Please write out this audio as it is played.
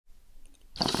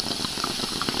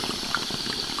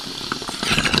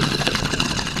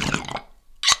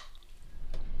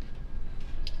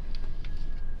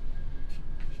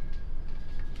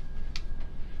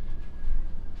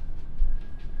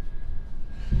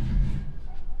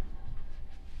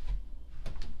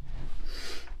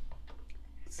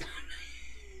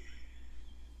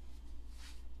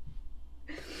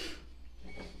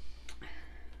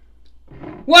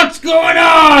What's going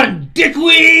on,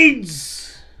 dickweeds?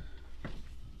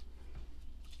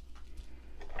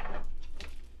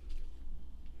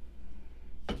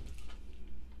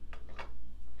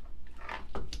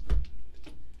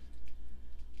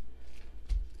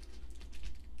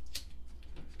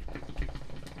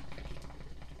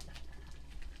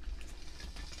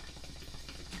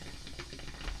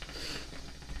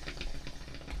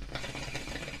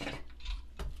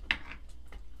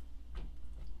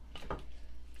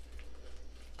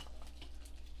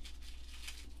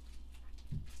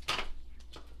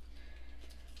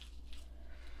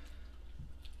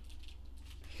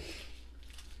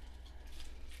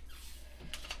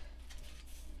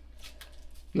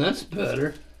 That's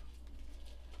better.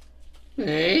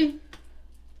 Hey?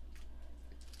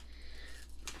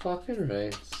 Fucking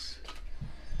rights.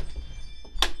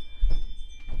 What's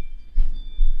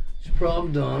your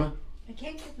problem, Donna? I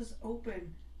can't get this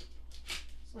open.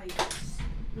 It's like it's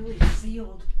really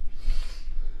sealed.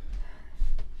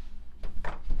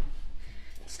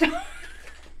 Stop.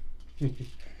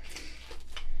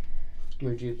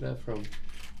 Where'd you get that from?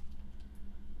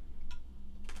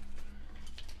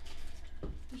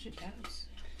 Where's your dad's?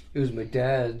 It was my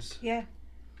dad's. Yeah.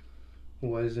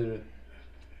 Why is it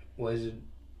not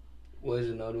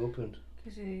opened?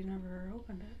 Because he never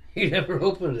opened it. He never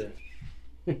opened it.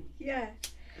 Yeah.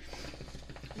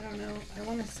 I don't know. I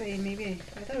want to say maybe,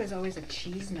 I thought it was always a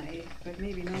cheese knife, but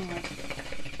maybe not.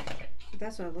 But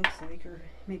that's what it looks like, or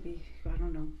maybe, I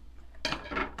don't know.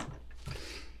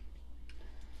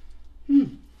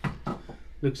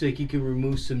 Looks like you can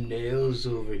remove some nails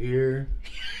over here.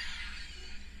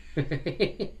 There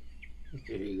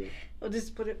you go. I'll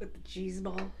just put it with the cheese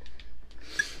ball.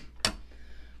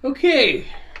 Okay.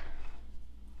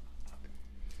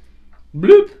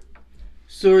 Bloop.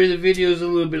 Sorry the video's a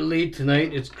little bit late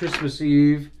tonight. It's Christmas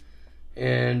Eve.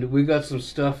 And we got some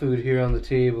stuff out here on the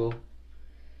table.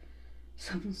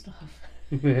 Some stuff.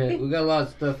 We got a lot of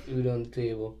stuff out on the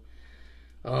table.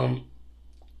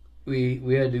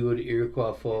 We had to go to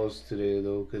Iroquois Falls today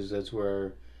though, because that's where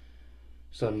our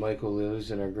son Michael lives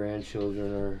and our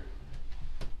grandchildren are.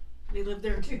 They live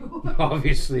there too.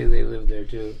 Obviously they live there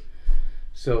too.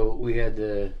 So we had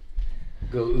to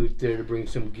go out there to bring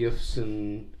some gifts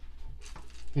and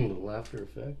a little laughter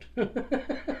effect.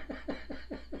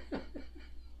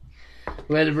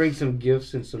 We had to bring some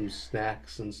gifts and some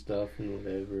snacks and stuff and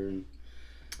whatever. And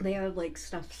They have like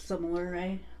stuff similar,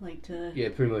 right? Like to. yeah,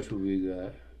 pretty much what we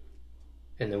got.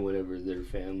 And then whatever their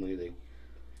family they.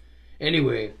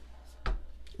 Anyway,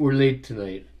 we're late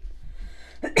tonight.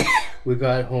 We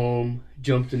got home,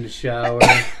 jumped in the shower,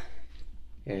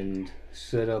 and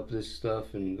set up this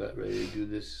stuff and got ready to do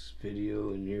this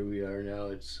video. And here we are now.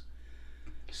 It's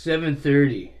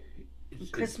 7:30.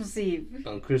 Christmas Eve.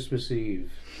 On Christmas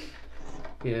Eve.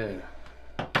 Yeah.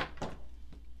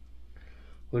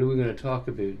 What are we going to talk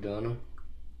about, Donna?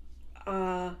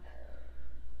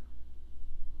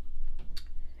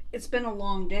 It's been a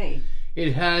long day.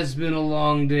 It has been a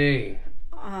long day.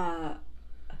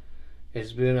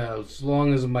 It's been as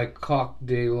long as my cock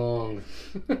day long.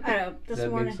 I don't know. This Does that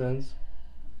morning. make sense?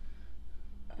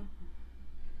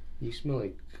 You smell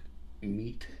like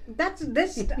meat. That's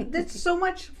so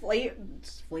much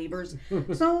flavors,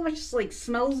 so much like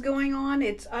smells going on.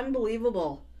 It's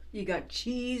unbelievable. You got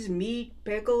cheese, meat,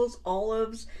 pickles,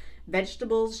 olives,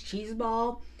 vegetables, cheese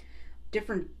ball,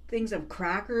 different things of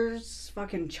crackers,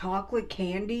 fucking chocolate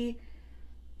candy,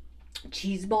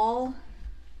 cheese ball.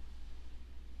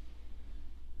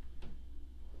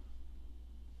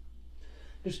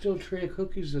 There's still a tray of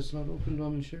cookies that's not opened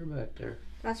on the chair back there.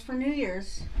 That's for New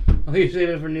Year's. Oh, you say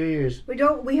that for New Year's?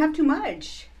 We have too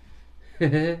much. We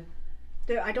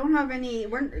I don't have any.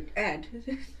 We're Ed.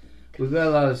 got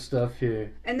a lot of stuff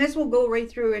here. And this will go right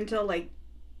through until like,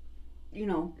 you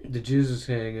know. The Jizz is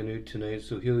hanging out tonight,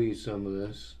 so he'll eat some of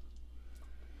this.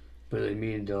 But like,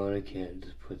 me and Donna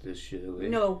can't put this shit away.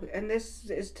 No, and this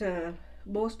is to,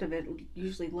 most of it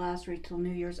usually lasts right till New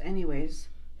Year's anyways.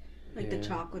 Like the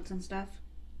chocolates and stuff.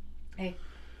 Hey.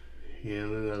 Yeah,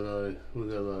 we got a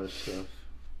lot of stuff.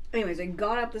 Anyways, I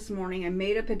got up this morning, I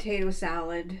made a potato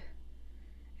salad.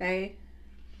 Okay?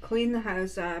 Cleaned the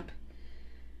house up.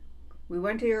 We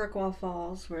went to Iroquois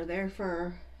Falls. We're there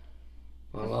for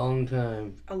A long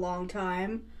time. a long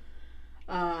time.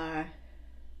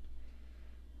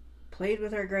 Played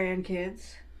with our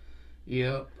grandkids.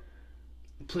 Yep.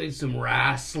 Played some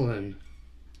wrestling.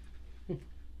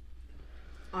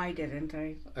 I didn't.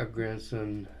 Our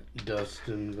grandson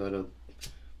Dustin got a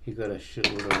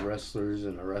shitload of wrestlers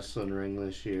in a wrestling ring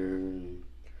this year, and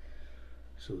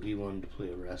so he wanted to play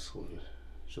wrestling.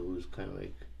 So it was kind of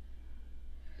like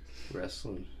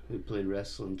Wrestling. We played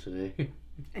wrestling today.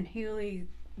 And Haley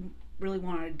really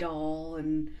wanted a doll,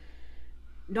 and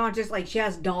not just like she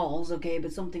has dolls, okay,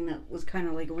 but something that was kind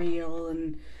of like real,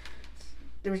 and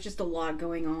there was just a lot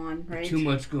going on, right? Too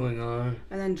much going on.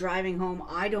 And then driving home,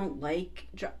 I don't like.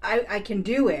 I can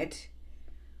do it,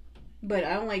 but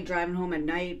I don't like driving home at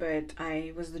night. But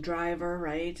I was the driver,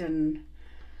 right? And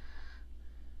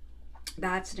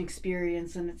that's an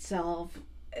experience in itself.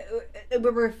 We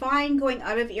were fine going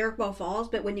out of Iroquois Falls,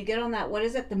 but when you get on that, what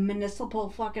is it, the municipal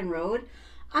fucking road?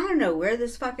 I don't know where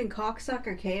this fucking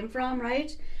cocksucker came from,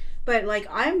 right? But, like,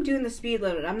 I'm doing the speed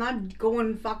limit. I'm not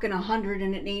going fucking 100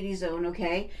 in an 80 zone,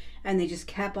 okay? And they just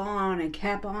kept on,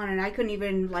 and I couldn't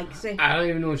even, like, say... I don't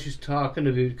even know what she's talking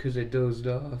about because I dozed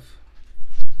off.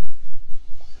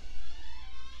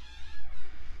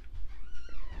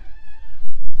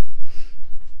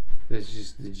 That's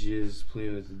just the jizz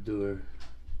playing at the door.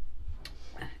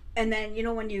 And then, you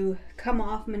know, when you come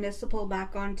off municipal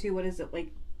back onto, what is it, like,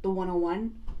 the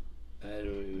 101? I don't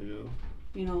even know.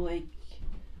 You know, like...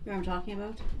 You know what I'm talking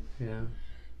about? Yeah.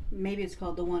 Maybe it's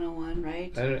called the 101,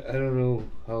 right? I don't know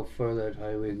how far that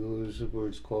highway goes where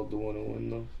it's called the 101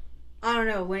 though. I don't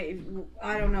know.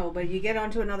 I don't know, but you get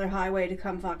onto another highway to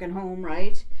come fucking home,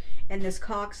 right? And this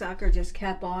cocksucker just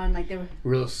kept on, like they were...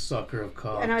 Real sucker of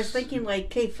cops. And I was thinking, like,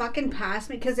 okay, fucking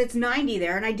pass me, because it's 90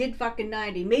 there, and I did fucking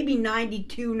 90. Maybe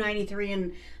 92, 93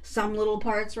 in some little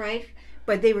parts, right?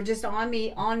 But they were just on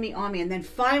me. And then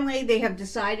finally they have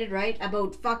decided, right,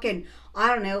 about fucking,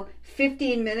 I don't know,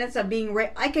 15 minutes of being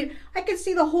right. I could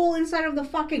see the whole inside of the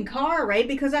fucking car, right?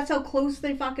 Because that's how close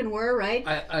they fucking were, right?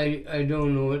 I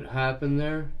don't know what happened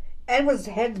there. Ed was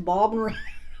heads bobbing around.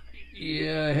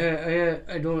 Yeah,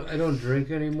 I don't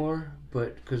drink anymore,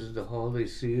 but because of the holiday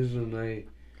season, I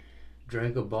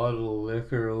drank a bottle of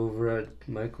liquor over at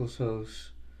Michael's house.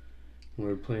 We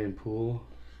were playing pool.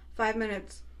 5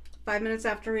 minutes. 5 minutes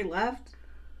after we left.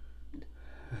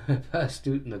 I passed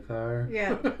out in the car.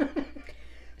 Yeah.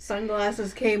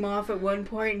 Sunglasses came off at one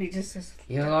point, and he just says...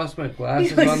 Yeah, I lost my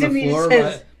glasses on the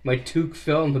floor. My toque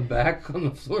fell in the back on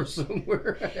the floor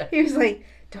somewhere. He was like,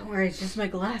 don't worry, it's just my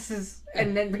glasses.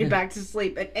 And then be back to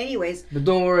sleep. But anyways... But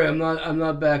don't worry, I'm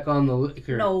not back on the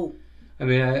liquor. No. I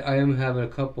mean, I am having a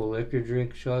couple liquor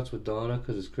drink shots with Donna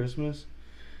because it's Christmas.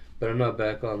 But I'm not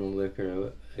back on the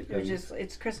liquor.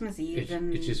 It's Christmas Eve.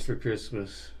 It's just for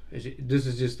Christmas. This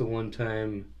is just a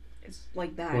one-time... It's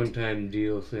like that. One-time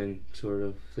deal thing, sort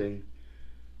of thing.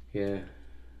 Yeah.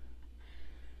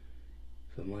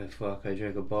 But my fuck, I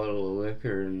drank a bottle of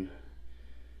liquor and...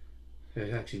 It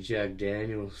was actually Jack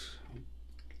Daniels.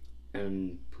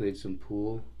 And played some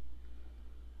pool.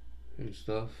 And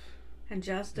stuff. And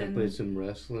Justin... I played some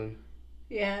wrestling.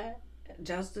 Yeah.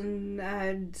 Justin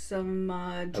had some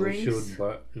drinks. I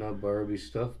showed not Barbie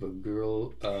stuff, but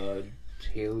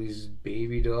Haley's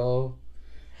baby doll.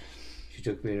 She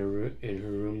took me in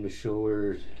her room to show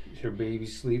her baby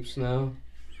sleeps now.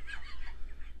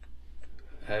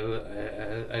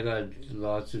 I got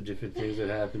lots of different things that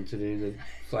happened today, the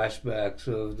flashbacks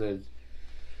of the,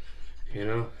 you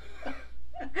know.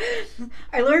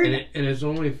 I learned, and it's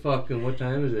only fucking, what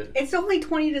time is it? It's only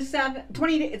 20 to 7.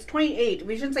 20. It's 28.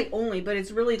 We shouldn't say only, but it's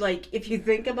really like, if you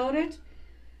think about it,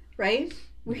 right?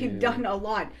 We've done a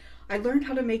lot. I learned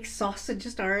how to make sausage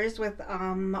stars with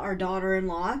our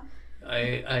daughter-in-law.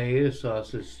 I ate a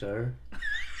sausage star.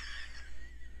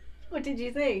 What did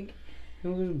you think? It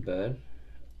wasn't bad.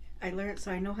 I learned,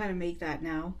 so I know how to make that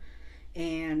now.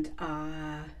 And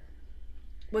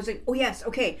was it? Oh yes.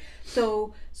 Okay.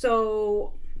 So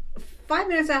 5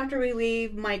 minutes after we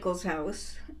leave Michael's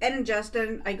house, Ed and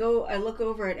Justin, I look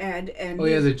over at Ed, and the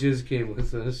jizz came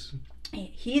with us.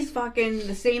 He's fucking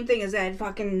the same thing as Ed,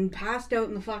 fucking passed out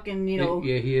in the fucking, you know.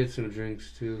 Yeah, he had some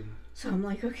drinks too. So I'm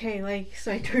like, okay, like,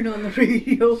 so I turned on the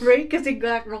radio, right? Because it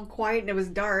got real quiet and it was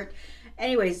dark.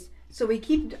 Anyways, so we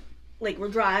keep, like, we're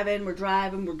driving,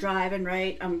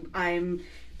 right? I'm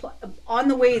on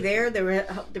the way there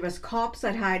was cops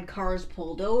that had cars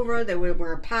pulled over. They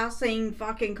were passing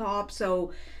fucking cops.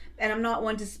 So, and I'm not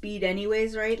one to speed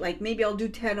anyways, right? Like, maybe I'll do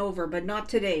 10 over, but not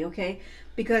today, okay?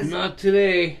 Because not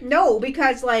today. No,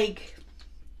 because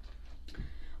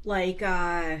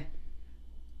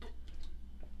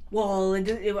well,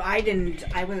 I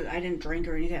didn't drink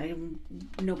or anything.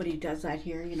 Nobody does that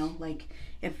here, you know. Like,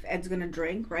 if Ed's gonna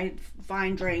drink, right?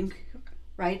 Fine, drink.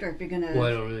 Right, or if you're gonna. Well,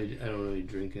 I don't really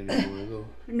drink anymore though.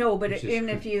 No, but even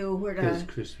if you were to. It's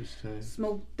Christmas time.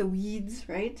 Smoke the weeds,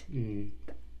 right? Mm.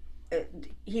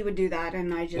 He would do that,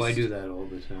 and I just. Well, I do that all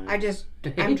the time.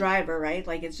 I'm driver, right?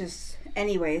 Like, it's just,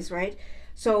 anyways, right?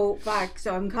 So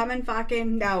I'm coming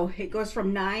fucking. Now it goes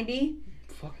from 90.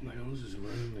 fuck, my nose is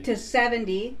running. To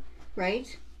 70,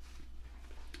 right?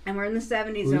 And we're in the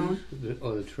 70 zone.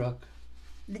 The truck.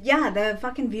 Yeah, the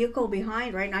fucking vehicle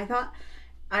behind, right? And I thought,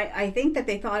 I think that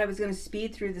they thought I was going to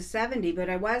speed through the 70, but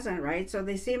I wasn't, right? So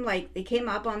they seemed like they came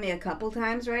up on me a couple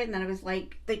times, right? And then I was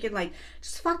like thinking, like,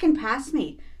 just fucking pass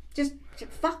me. Just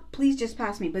please just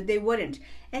pass me. But they wouldn't.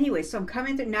 Anyway, so I'm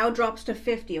coming through. Now drops to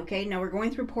 50, okay? Now we're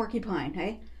going through Porcupine,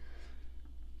 hey?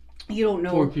 You don't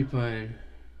know. Porcupine.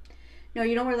 No,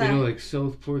 you know where that... You know, like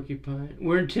South Porcupine?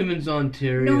 We're in Timmins,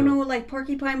 Ontario. No, like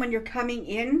Porcupine when you're coming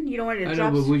in. You know what it drops... I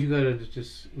know, but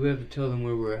we have to tell them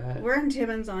where we're at. We're in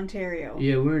Timmins, Ontario.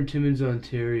 Yeah, we're in Timmins,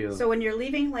 Ontario. So when you're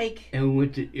leaving, like... And we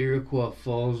went to Iroquois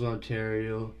Falls,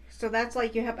 Ontario. So that's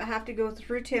like you have to go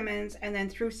through Timmins and then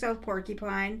through South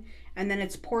Porcupine. And then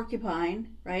it's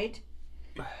Porcupine, right?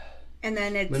 And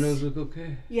then it's... My nose look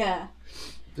okay? Yeah.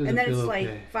 Doesn't and then it's feel like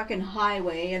okay. fucking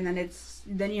highway. And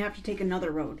then you have to take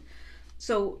another road.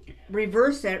 So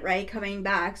reverse it, right, coming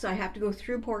back. So I have to go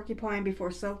through Porcupine before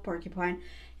South Porcupine.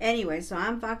 Anyway, so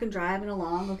I'm fucking driving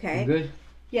along, okay? Good?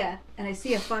 Yeah, and I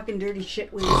see a fucking dirty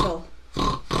shit weasel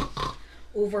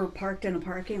over parked in a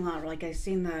parking lot. Like I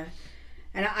seen the...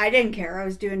 And I didn't care. I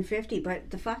was doing 50.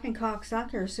 But the fucking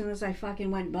cocksucker, as soon as I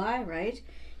fucking went by, right?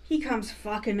 He comes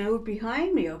fucking out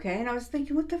behind me, okay? And I was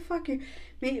thinking, what the fuck?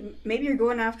 Maybe you're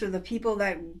going after the people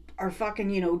that are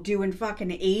fucking, doing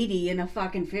fucking 80 in a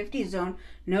fucking 50 zone.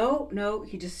 No,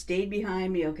 he just stayed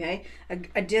behind me, okay?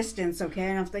 A distance, okay?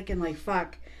 And I'm thinking, like,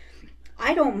 fuck.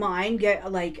 I don't mind.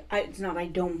 It's not I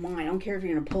don't mind. I don't care if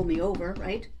you're going to pull me over,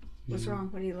 right? What's wrong?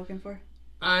 What are you looking for?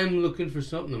 I'm looking for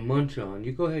something to munch on.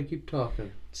 You go ahead, keep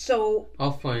talking. So...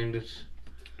 I'll find it.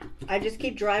 I just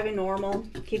keep driving normal.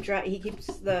 He keeps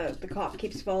the cop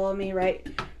keeps following me right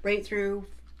through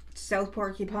South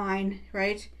Porcupine,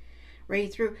 right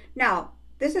through. Now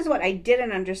this is what I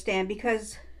didn't understand,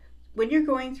 because when you're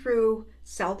going through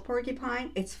South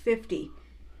Porcupine, it's 50.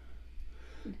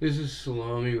 This is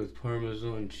salami with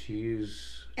Parmesan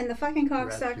cheese. And the fucking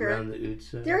cocksucker.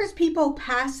 The there's people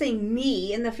passing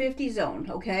me in the 50 zone,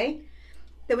 okay?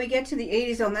 Then we get to the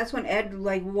 80 zone. That's when Ed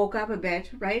woke up a bit,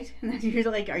 right? And then you're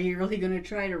like, "Are you really gonna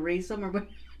try to race him?" Or what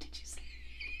did you say?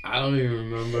 I don't even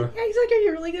remember. Yeah, he's like, "Are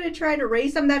you really gonna try to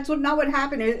race him?" That's not what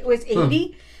happened. It was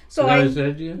 80. So I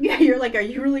said to you? Yeah, you're like, "Are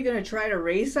you really gonna try to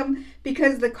race him?"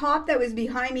 Because the cop that was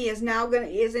behind me is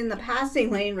in the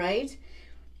passing lane, right?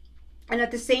 And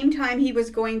at the same time he was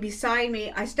going beside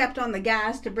me, I stepped on the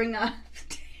gas to bring up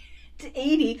to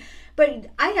 80. But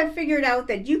I have figured out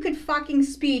that you could fucking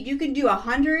speed. You can do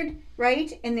 100,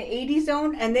 right, in the 80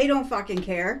 zone, and they don't fucking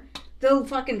care. They'll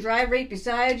fucking drive right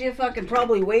beside you, fucking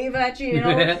probably wave at you, No,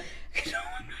 I'm not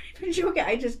even joking.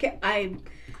 I just can't. I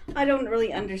don't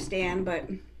really understand, but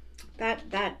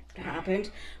that happened.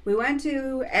 We went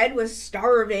to... Ed was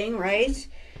starving, right?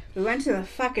 We went to the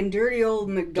fucking dirty old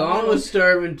McDonald's. Dawn was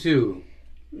starving too.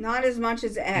 Not as much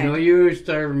as Ed. No, you were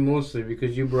starving mostly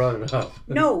because you brought it up.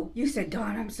 No, you said,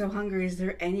 "Dawn, I'm so hungry. Is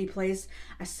there any place,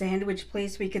 a sandwich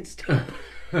place we could stop?"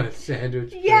 A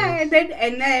sandwich place? Yeah, and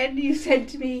then you said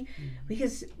to me, we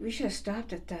should have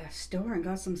stopped at the store and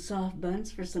got some soft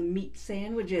buns for some meat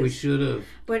sandwiches. We should have.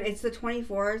 But it's the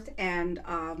 24th, and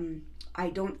I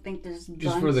don't think there's buns.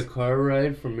 Just for the car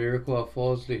ride from Iroquois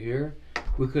Falls to here,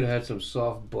 we could have had some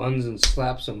soft buns and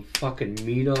slap some fucking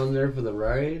meat on there for the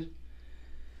ride.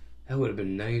 That would have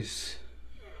been nice.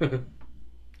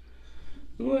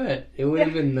 What? It would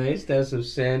have been nice to have some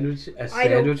sandwich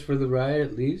for the ride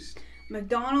at least.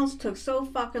 McDonald's took so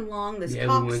fucking long. We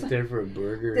went there for a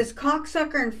burger. This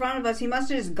cocksucker in front of us, he must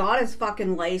have just got his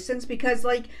fucking license, because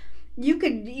you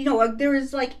could, there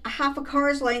was half a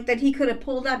car's length that he could have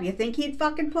pulled up. You think he'd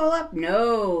fucking pull up?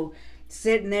 No.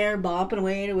 Sitting there bopping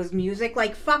away to his music.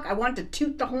 Fuck, I want to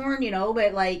toot the horn,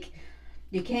 but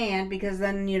you can't, because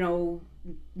then,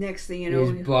 next thing you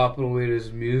know, he's bopping away to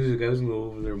his music. I was gonna go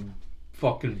over there and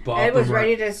fucking bop. Ed was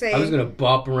ready to say, I was gonna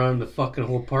bop around the fucking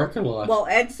whole parking lot. Well,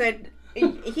 Ed said,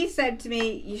 he said to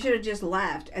me, "You should have just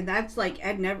left." And that's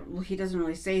Ed never. Well, he doesn't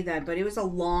really say that, but it was a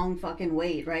long fucking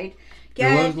wait, right?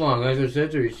 It was long. As I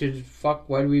said to her, he said, "Fuck,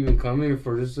 why do we even come here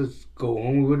for this? Let's go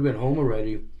home. We would have been home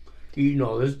already, eating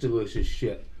all this delicious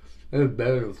shit. It was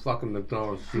better than fucking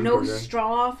McDonald's cheeseburger." No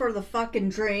straw for the fucking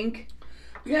drink.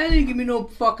 Yeah, they didn't give me no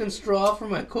fucking straw for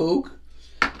my Coke.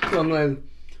 So I'm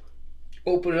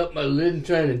opening up my lid and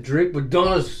trying to drink, but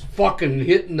Donna's fucking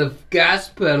hitting the gas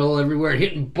pedal everywhere,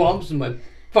 hitting bumps, and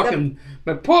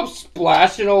my pump's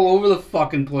splashing all over the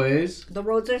fucking place. The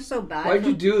roads are so bad. Why'd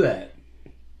you do that?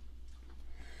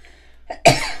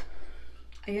 I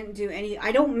didn't do any.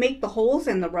 I don't make the holes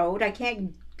in the road. I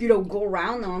can't, go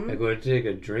around them. I go to take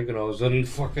a drink, and all of a sudden,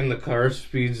 fucking the car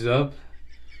speeds up.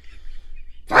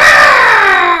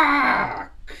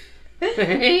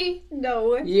 Hey?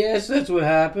 No. Yes, that's what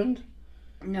happened.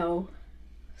 No.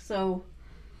 So,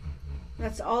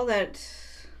 that's all that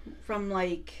from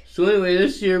like... So anyway,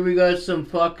 this year we got some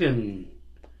fucking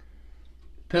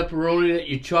pepperoni that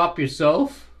you chop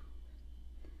yourself.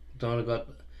 Donna got,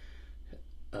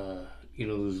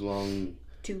 those long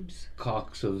tubes.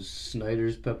 cocks of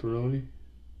Snyder's pepperoni.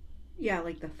 Yeah,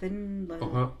 like the thin...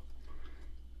 And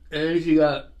then she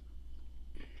got,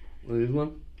 what is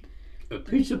one? A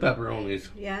pizza pepperonis.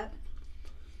 Yeah.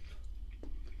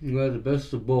 You got the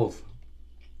best of both.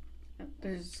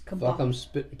 There's Fuck, I'm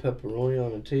spitting pepperoni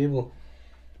on the table.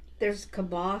 There's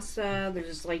kielbasa,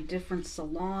 there's like different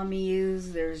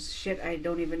salamis, there's shit I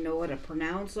don't even know how to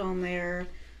pronounce on there.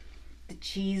 The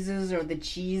cheeses,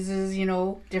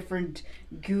 different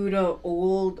Gouda,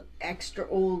 old, extra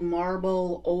old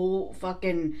marble, old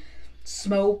fucking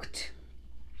smoked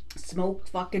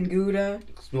fucking Gouda.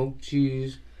 Smoked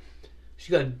cheese.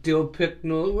 She got dill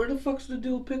pickles. Where the fuck's the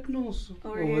dill pickles?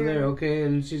 Over there, okay.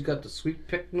 And she's got the sweet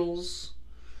pickles.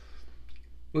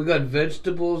 We got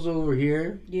vegetables over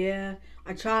here. Yeah,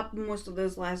 I chopped most of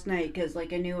those last night because,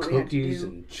 like, I knew what we had to do. Cookies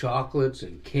and chocolates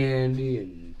and candy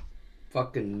and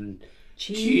fucking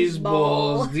cheese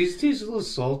balls. These taste a little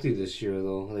salty this year,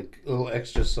 though. Like, a little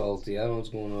extra salty. I don't know what's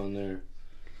going on there.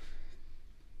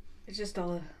 It's just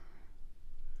all...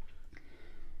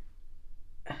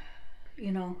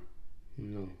 No.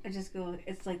 I just go,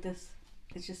 it's like this.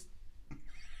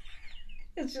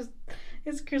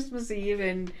 It's Christmas Eve,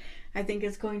 and I think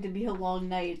it's going to be a long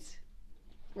night,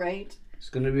 right? It's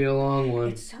going to be a long one.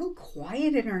 It's so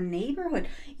quiet in our neighborhood.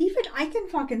 Even I can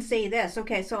fucking say this.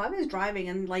 Okay, so I was driving,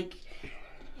 and like,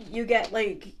 you get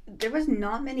like, there was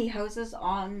not many houses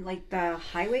on like the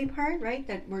highway part, right,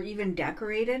 that were even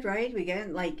decorated, right? We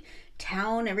get like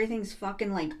town, everything's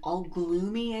fucking like all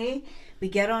gloomy, eh? We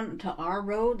get onto our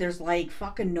road, there's like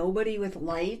fucking nobody with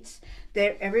lights.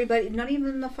 There, everybody, not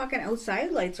even the fucking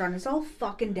outside lights are on. It's all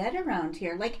fucking dead around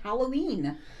here, like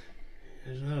Halloween.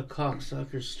 There's not a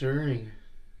cocksucker stirring.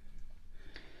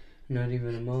 Not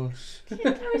even a mouse.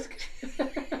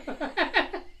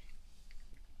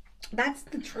 That's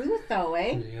the truth, though,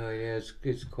 eh? Yeah,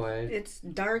 it's quiet. It's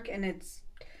dark and it's...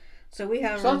 So we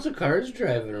have... There's lots of cars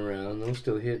driving around. They're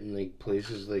still hitting like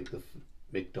places like the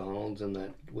McDonald's and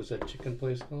that... What's that chicken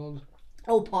place called?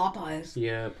 Oh, Popeyes.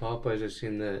 Yeah, Popeyes. I've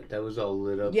seen that. That was all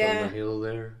lit up on the hill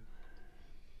there.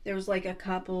 There was like a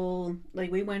couple...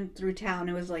 Like we went through town.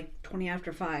 It was like 20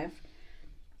 after 5.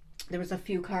 There was a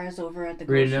few cars over at the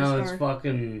grocery store. Right now it's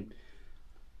fucking...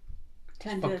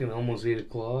 almost 8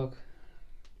 o'clock.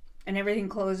 And everything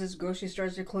closes. Grocery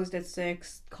stores are closed at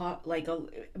 6.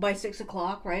 By 6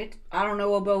 o'clock, right? I don't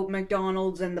know about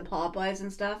McDonald's and the Popeyes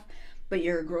and stuff, but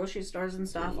your grocery stores and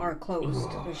stuff are closed.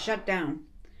 They're shut down.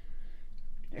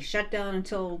 They're shut down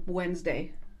until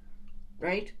Wednesday,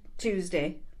 right?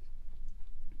 Tuesday.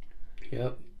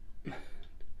 Yep.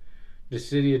 The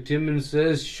city of Timmins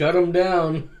says, shut them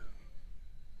down.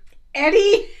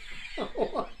 Eddie!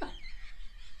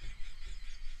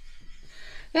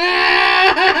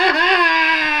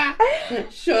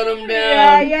 Shut them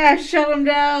down. Yeah, shut them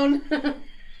down.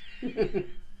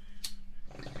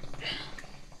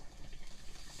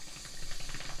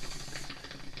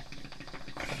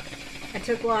 I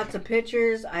took lots of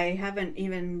pictures. I haven't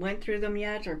even went through them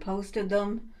yet or posted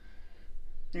them.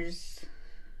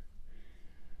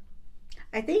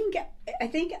 I think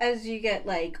as you get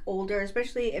like older,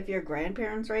 especially if you're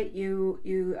grandparents, right,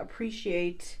 you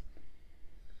appreciate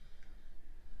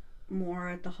more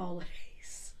at the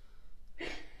holidays.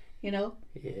 You know?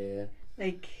 Yeah.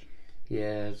 Like...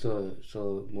 Yeah,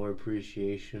 so more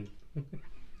appreciation.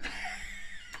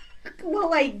 Well,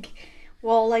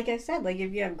 like I said, like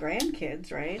if you have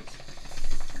grandkids, right?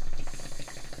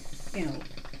 You know,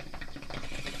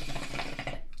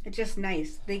 it's just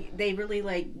nice. They really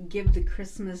like give the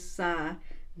Christmas,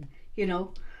 you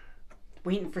know,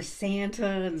 waiting for Santa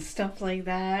and stuff like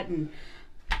that. And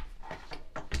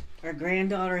our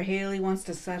granddaughter Haley wants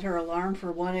to set her alarm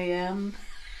for 1 a.m.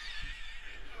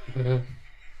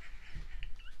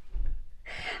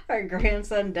 Our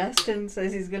grandson Dustin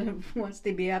says wants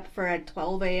to be up for at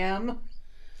 12 a.m.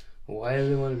 Why do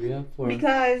they want to be up for?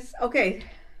 Because, okay,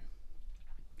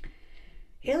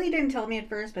 Haley didn't tell me at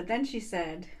first, but then she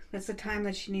said that's the time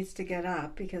that she needs to get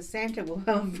up because Santa will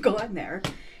have gone there.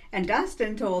 And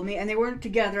Dustin told me, and they weren't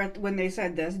together when they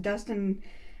said this. Dustin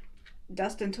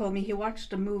told me he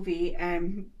watched a movie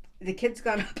and the kids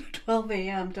got up at 12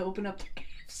 a.m. to open up their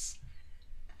gifts.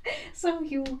 So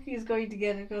he's going to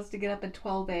get up at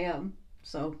 12 a.m.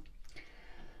 So,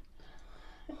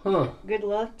 good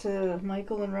luck to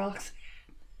Michael and Roxy.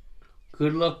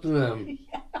 Good luck to them.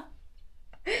 Yeah.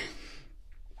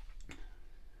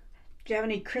 Do you have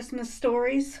any Christmas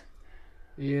stories?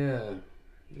 Yeah.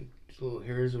 Little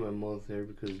hairs in my mouth there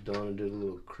because Donna did a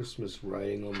little Christmas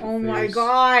writing on my face. Oh my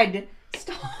God!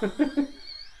 Stop.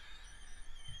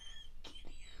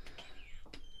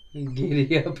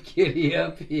 Giddy up, giddy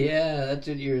up. Yeah, that's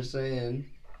what you were saying.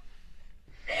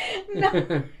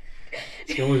 No.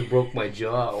 She almost broke my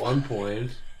jaw at one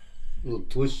point. A little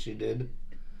twist she did.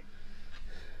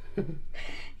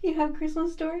 You have a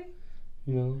Christmas story?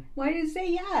 No. Why did you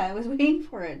say yeah? I was waiting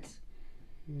for it.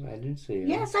 I didn't say yeah.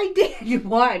 Yes, I did.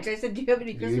 What? I said, do you have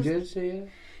any Christmas? You did say yeah?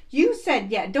 You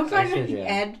said yeah. Don't try I to said yeah.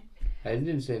 Ed. I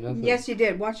didn't say nothing. Yes, you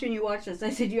did. Watch when you watch this. I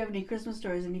said, do you have any Christmas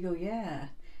stories? And you go, yeah.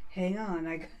 Hang on.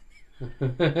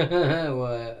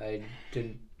 Well, I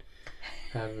didn't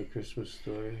have a Christmas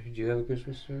story. Do you have a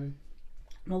Christmas story?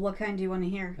 Well, what kind do you want to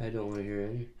hear? I don't want to hear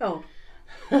any. Oh.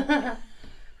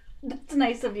 That's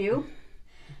nice of you.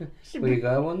 Well, you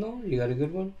got one though? You got a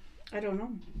good one? I don't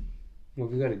know. Well,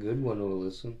 if you got a good one, we'll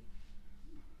listen.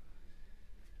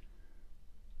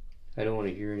 I don't want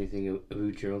to hear anything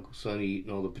about your Uncle Sonny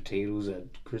eating all the potatoes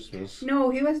at Christmas. No,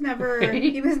 he was never.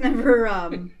 He was never.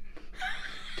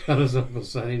 Donna's Uncle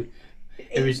Sonny.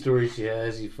 Every story she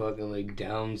has, he fucking like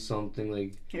downs something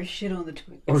like. Or shit on the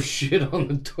toilet. Or shit on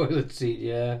the toilet seat.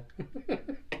 Yeah.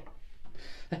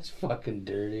 That's fucking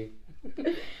dirty.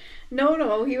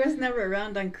 No, he was never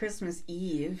around on Christmas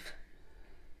Eve.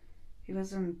 He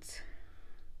wasn't.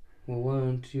 Well, why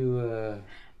don't you?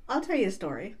 I'll tell you a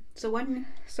story. So one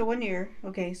year,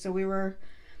 okay, so we were,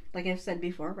 like I've said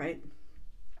before, right?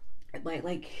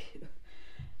 Like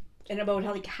in about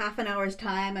like half an hour's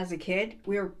time as a kid,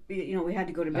 we had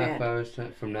to go to bed. Half hours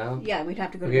time from now. Yeah, we'd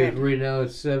have to go to Okay, bed. right now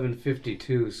it's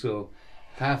 7:52, so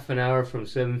half an hour from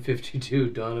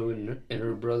 7:52, Donna and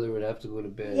her brother would have to go to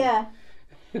bed. Yeah.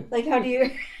 Like, how do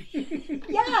you...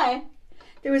 Yeah.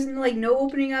 There was, like, no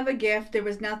opening of a gift. There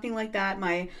was nothing like that.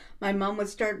 My mom would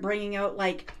start bringing out,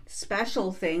 like,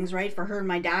 special things, right, for her and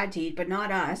my dad to eat, but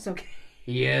not us, okay?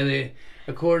 Yeah,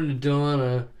 according to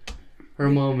Donna, her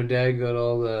mom and dad got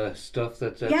all the stuff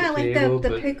that's at the table. Yeah, like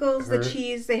the pickles, the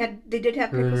cheese. They did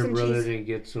have pickles and cheese. Her and her brother didn't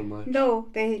get so much. No,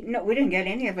 we didn't get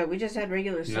any of it. We just had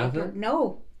regular stuff. Nothing?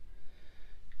 No.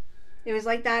 It was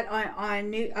like that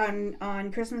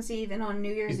on Christmas Eve and on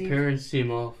New Year's Eve. Your parents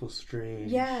seem awful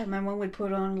strange. Yeah, my mom would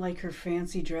put on like her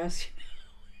fancy dress.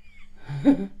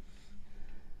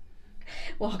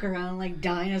 Walk around like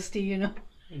Dynasty, you know.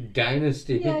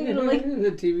 Dynasty? Yeah, you know, like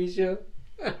the TV show.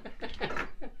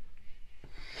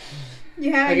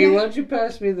 Yeah. Okay, why don't you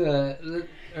pass me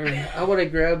or how would I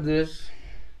grab this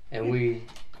and we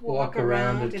walk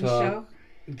around and talk? Show.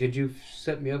 Did you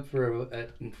set me up for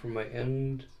my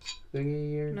end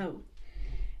thingy here? No.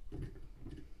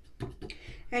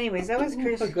 Anyways, that was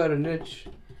Chris. I got a niche.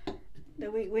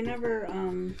 We never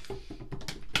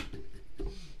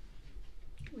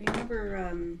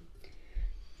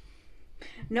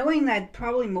knowing that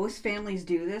probably most families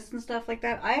do this and stuff like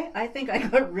that. I think I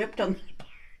got ripped on that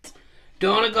part.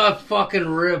 Donna got fucking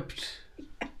ripped.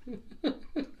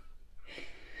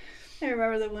 I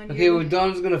remember the one. Okay, well,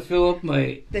 Donna's gonna fill up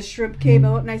the shrimp came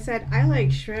out, and I said, "I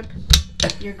like shrimp.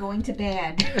 You're going to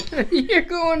bed." You're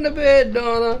going to bed,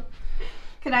 Donna.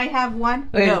 Can I have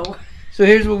one? Okay. No. So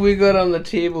here's what we got on the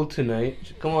table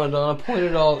tonight. Come on, Donna, point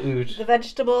it all out. The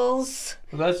vegetables.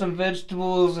 We got some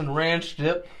vegetables and ranch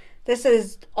dip. This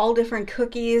is all different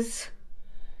cookies.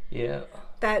 Yeah.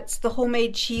 That's the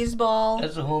homemade cheese ball.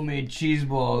 That's a homemade cheese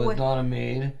ball that Donna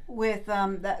made. With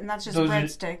and that's just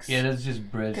breadsticks. Yeah, that's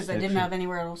just breadsticks. Because I didn't have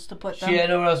anywhere else to put them. She had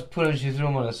nowhere else to put them. She threw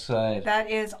them on the side. That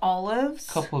is olives.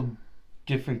 A couple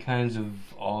different kinds of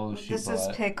olives she bought. This is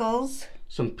pickles.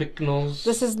 Some pickles.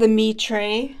 This is the meat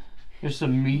tray. There's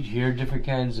some meat here, different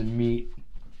kinds of meat.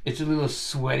 It's a little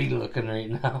sweaty looking right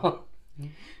now.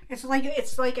 It's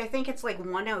like I think it's like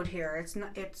 1 out here. It's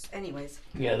not. It's anyways.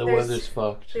 Yeah, the weather's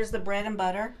fucked. There's the bread and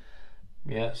butter.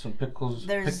 Yeah, some pickles.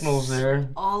 There's pickles there.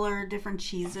 All our different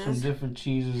cheeses. Some different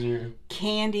cheeses here.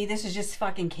 Candy. This is just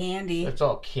fucking candy. That's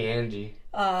all candy.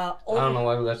 I don't know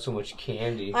why we got so much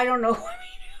candy. I don't know.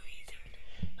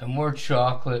 And more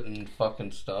chocolate and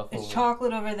fucking stuff. It's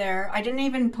chocolate over there. I didn't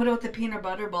even put out the peanut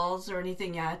butter balls or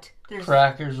anything yet. There's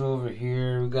crackers over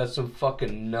here. We got some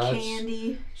fucking nuts.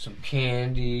 Candy. Some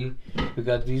candy. We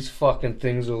got these fucking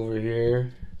things over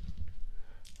here.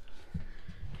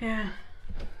 Yeah.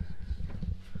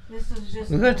 This is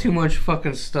just... We got too much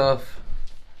fucking stuff.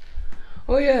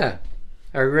 Oh yeah.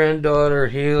 Our granddaughter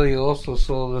Haley also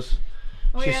sold us...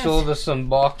 She sold us some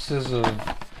boxes of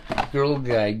Girl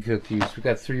Guide cookies. We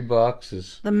got 3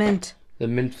 boxes. The mint. The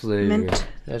mint flavor. Mint.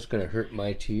 That's gonna hurt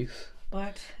my teeth.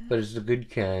 But it's the good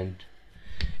kind.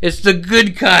 It's the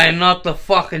good kind, not the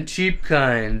fucking cheap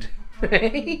kind.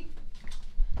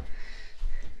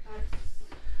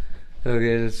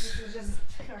 Okay, This is just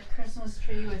our Christmas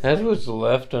tree. that's what's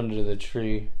left under the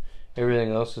tree.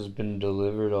 Everything else has been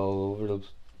delivered all over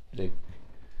the.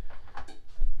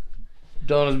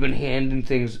 Donna's been handing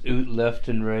things out left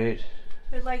and right.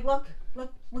 But like, look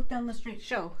down the street.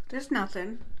 Show. There's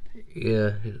nothing.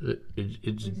 Yeah,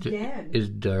 it's dead. It's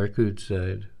dark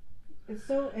outside. It's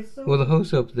so. Well, the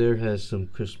house up there has some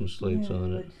Christmas lights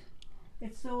on it.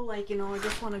 It's so like, you know, I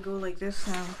just want to go like this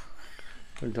now.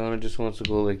 And Donna just wants to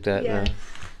go like that now.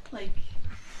 Like.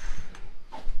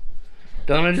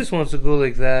 Donna just wants to go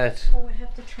like that. Oh, I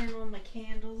have to turn on my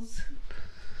candles.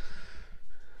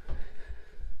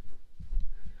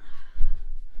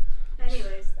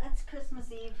 Anyways, that's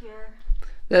Christmas Eve here.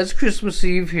 That's Christmas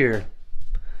Eve here.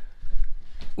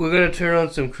 We're gonna turn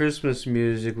on some Christmas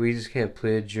music. We just can't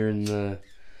play it during the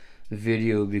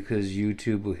video because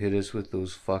YouTube will hit us with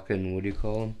those fucking, what do you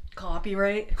call them?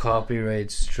 Copyright. Copyright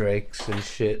strikes and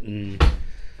shit, and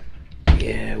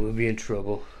yeah, we'll be in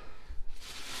trouble.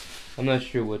 I'm not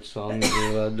sure what songs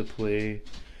we're allowed to play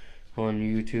on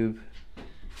YouTube.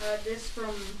 This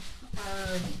from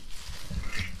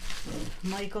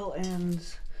Michael and...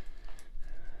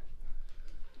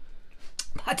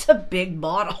 That's a big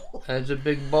bottle. That's a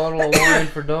big bottle of wine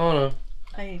for Donna.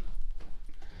 I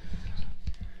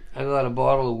got a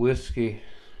bottle of whiskey.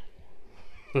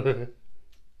 I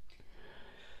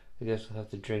guess I'll have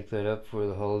to drink that up before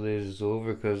the holidays is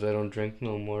over because I don't drink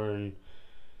no more, and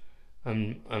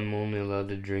I'm only allowed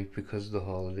to drink because of the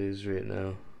holidays right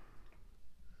now.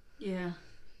 Yeah.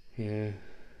 Yeah.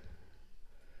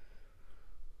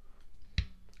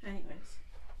 Anyways.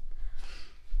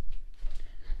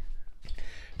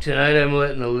 Tonight I'm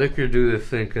letting the liquor do the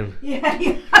thinking. Yeah,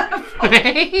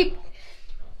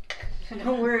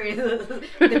 don't worry,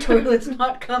 the toilet's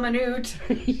not coming out.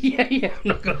 yeah, I'm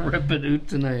not gonna rip it out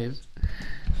tonight.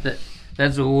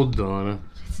 That's old Donna.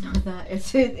 It's not that.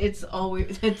 It's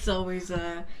always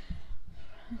it'll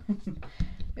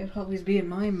always be in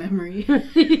my memory.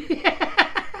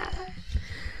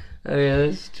 Oh yeah,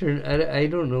 let's turn. I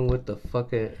don't know what the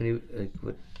fuck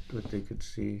what they could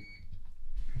see.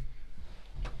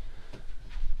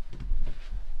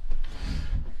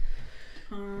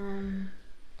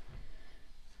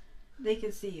 They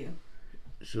can see you.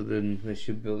 So then they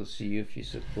should be able to see you if you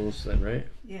sit close then, right?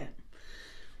 Yeah.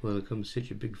 Well, come sit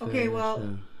your big fat Okay, ass well,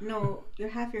 down. no, you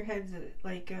have your heads,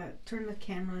 like, turn the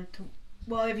camera to...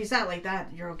 Well, if you sat like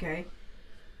that, you're okay.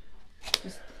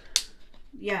 Just...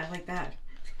 Yeah, like that.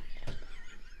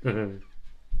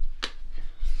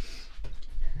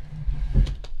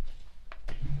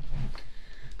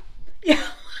 Yeah,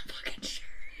 I'm fucking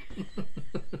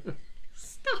sure.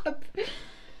 Stop.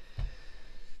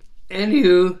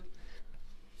 Anywho,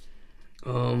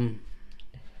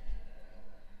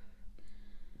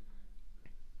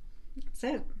 That's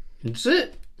it. that's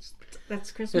it.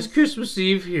 That's Christmas. It's Christmas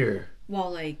Eve here.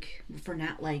 Well, like, for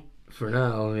not, like... For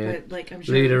now, yeah. But, like, I'm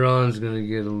sure... Later on it's gonna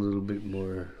get a little bit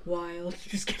more... Wild.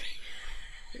 Just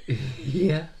kidding.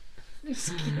 Yeah.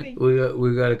 Just kidding.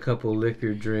 We got a couple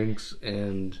liquor drinks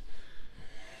and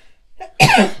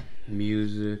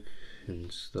music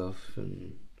and stuff,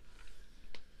 and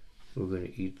we're gonna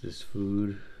eat this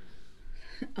food.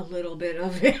 A little bit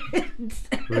of it.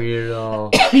 Read it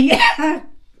all. Yeah.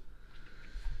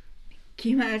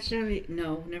 Can you imagine?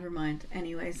 No, never mind.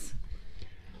 Anyways,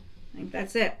 I think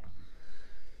that's it.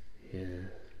 Yeah.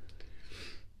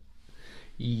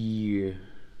 Yeah.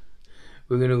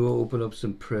 We're gonna go open up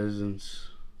some presents.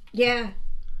 Yeah.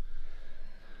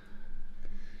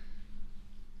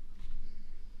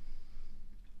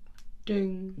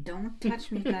 Ding. Don't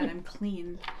touch me that I'm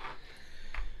clean.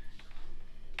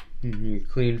 You're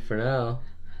clean for now.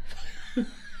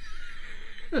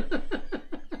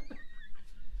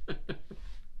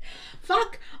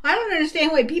 Fuck! I don't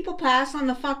understand why people pass on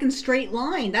the fucking straight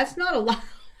line. That's not allowed.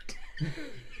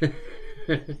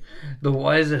 But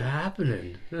why is it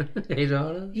happening? Hey,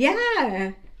 Donna?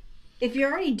 Yeah. If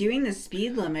you're already doing the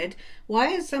speed limit, why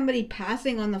is somebody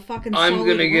passing on the fucking I'm solid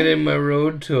gonna get line? in my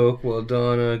road talk while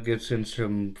Donna gets in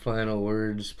some final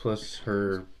words plus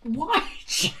her... Why?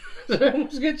 Did I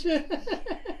almost get you?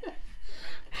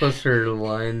 Plus her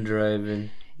line driving.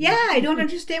 Yeah, I don't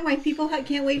understand why people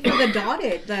can't wait for the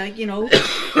dotted,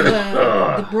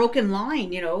 the broken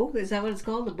line, Is that what it's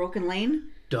called? The broken lane?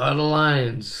 Dotted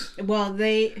lines. Well,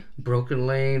 Broken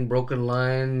lane, broken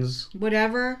lines.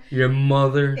 whatever. Your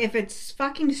mother. If it's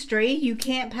fucking straight, you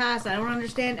can't pass. I don't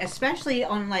understand, especially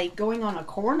on, like, going on a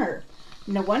corner.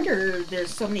 No wonder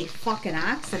there's so many fucking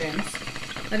accidents.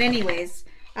 But anyways,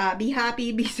 Be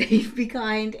happy, be safe, be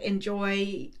kind.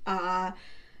 Enjoy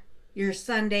your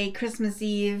Sunday, Christmas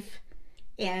Eve.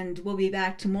 And we'll be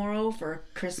back tomorrow for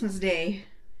Christmas Day.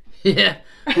 Yeah,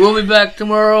 we'll be back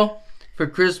tomorrow for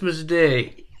Christmas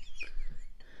Day.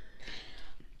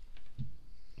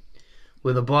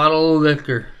 With a bottle of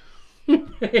liquor. You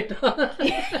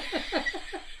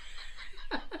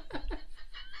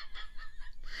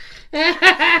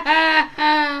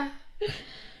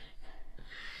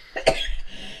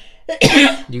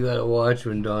gotta watch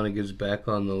when Donna gets back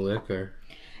on the liquor.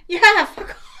 Yeah,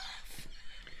 fuck off.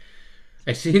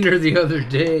 I seen her the other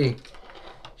day.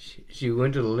 She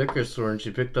went to the liquor store and she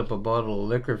picked up a bottle of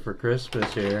liquor for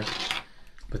Christmas here.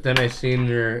 But then I seen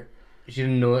her. She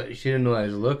didn't know I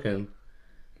was looking,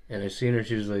 and I seen her.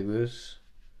 She was like this,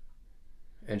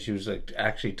 and she was like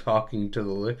actually talking to the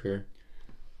liquor.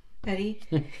 Eddie.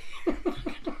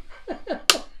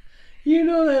 You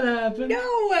know that happened.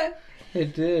 No.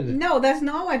 It did. No, that's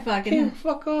not what fucking. Hey,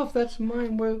 fuck off. That's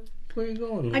mine. Where are you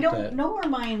going with I don't that? know where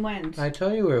mine went. I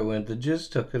tell you where it went. The jizz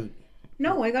took it.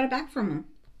 No, I got it back from him.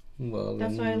 Well,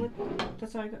 That's then why I looked.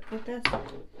 That's why I got with this.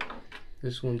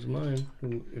 This one's mine.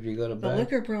 If you got it The back.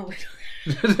 liquor probably.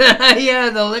 Yeah,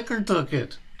 the liquor took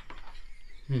it.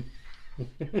 I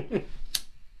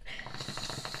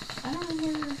don't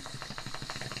know.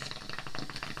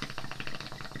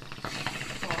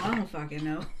 Well, I don't fucking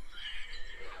know.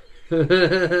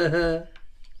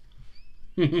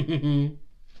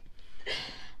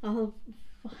 I'll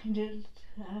find it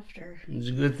after. It's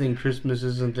a good thing Christmas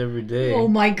isn't every day. Oh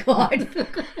my god.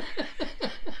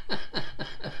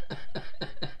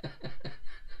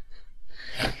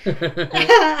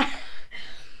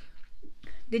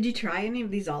 Did you try any of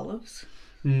these olives?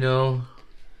 No.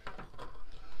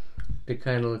 They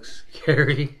kind of look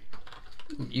scary.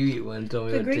 You eat one, tell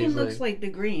me The what it green tastes looks like the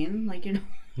green, like, you know.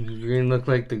 The green look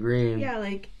like the green. Yeah,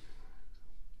 like.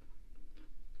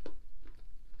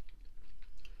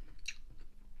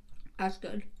 That's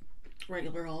good.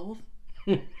 Regular olive.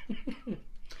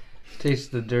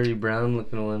 Taste the dirty brown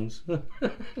looking ones. I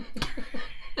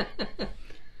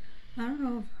don't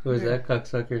know. What does that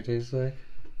cocksucker taste like?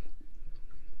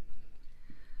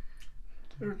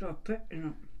 There's a pit in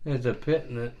it. There's a pit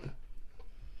in it.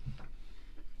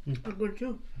 It's good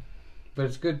too. But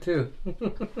it's good too. I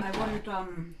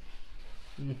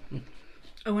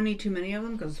wouldn't eat too many of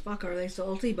them because fuck are they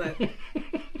salty, but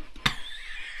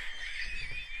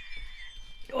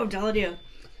oh, I'm telling you,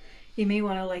 you may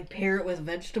want to like pair it with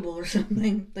vegetable or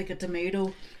something, like a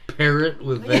tomato. Pair it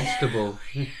with vegetable.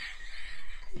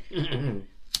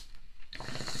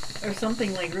 Or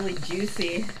something like really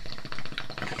juicy.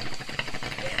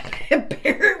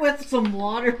 Pair it with some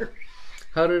water.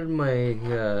 How did my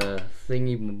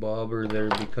thingy bobber there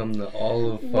become the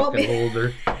olive fucking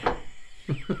holder?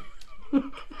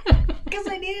 Because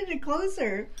I needed it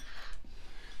closer.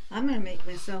 I'm gonna make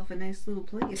myself a nice little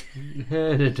plate.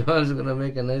 Don's gonna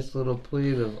make a nice little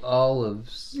plate of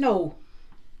olives. No.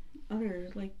 Other,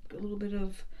 like, a little bit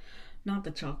of, not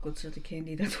the chocolates or the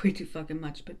candy, that's way too fucking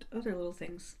much, but other little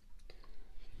things.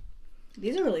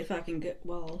 These are really fucking good.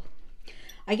 Well,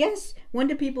 I guess, when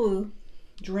do people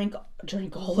drink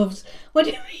olives? When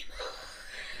do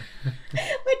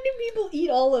people eat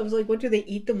olives? Like, what do they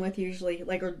eat them with usually?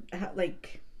 Like, or,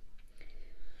 like...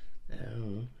 I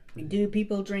don't know. Do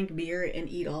people drink beer and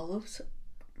eat olives?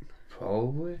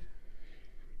 Probably.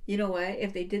 You know what?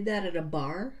 If they did that at a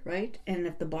bar, right? And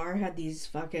if the bar had these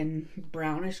fucking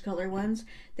brownish color ones,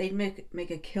 they'd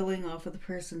make a killing off of the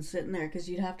person sitting there because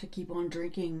you'd have to keep on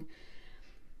drinking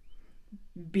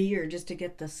beer just to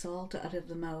get the salt out of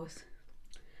the mouth.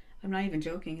 I'm not even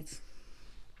joking. It's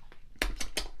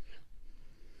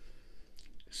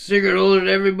Cigarette holder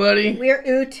to everybody. we're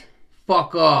out.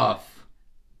 Fuck off.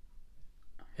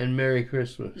 And Merry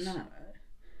Christmas. No,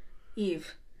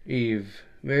 Eve. Eve.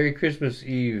 Merry Christmas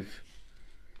Eve.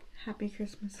 Happy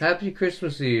Christmas. Happy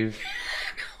Christmas Eve.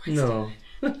 No.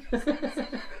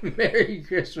 Merry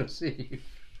Christmas Eve.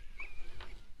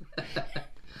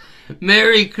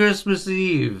 Merry Christmas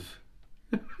Eve.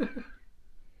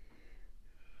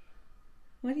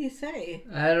 What do you say?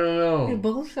 I don't know. They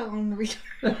both sound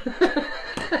retarded.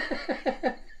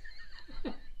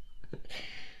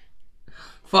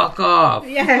 Fuck off.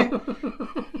 Yeah.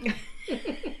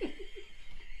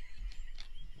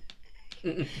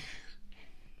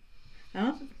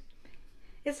 Huh?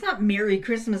 It's not Merry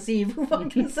Christmas Eve. Who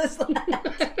fucking says that?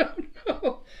 I don't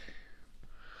know.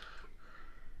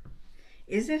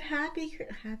 Is it Happy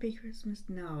Christmas?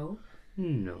 No.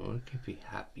 No, it could be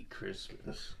Happy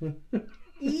Christmas.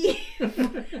 Eve.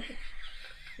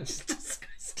 It's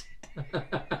disgusting.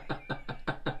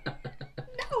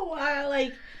 No.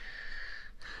 Like,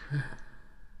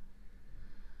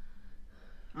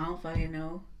 I don't fucking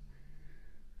know.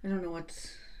 I don't know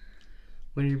what's...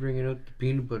 When are you bringing out the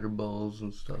peanut butter balls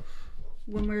and stuff?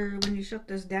 When you shut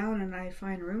this down and I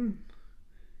find room.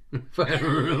 Find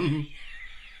room.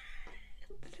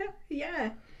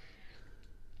 Yeah.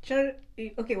 Shut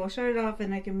it. Okay, well, shut it off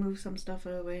and I can move some stuff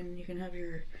out of the way and you can have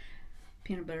your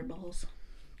peanut butter balls.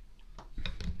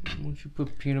 Why don't you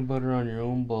put peanut butter on your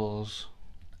own balls?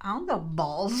 I don't got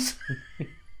balls.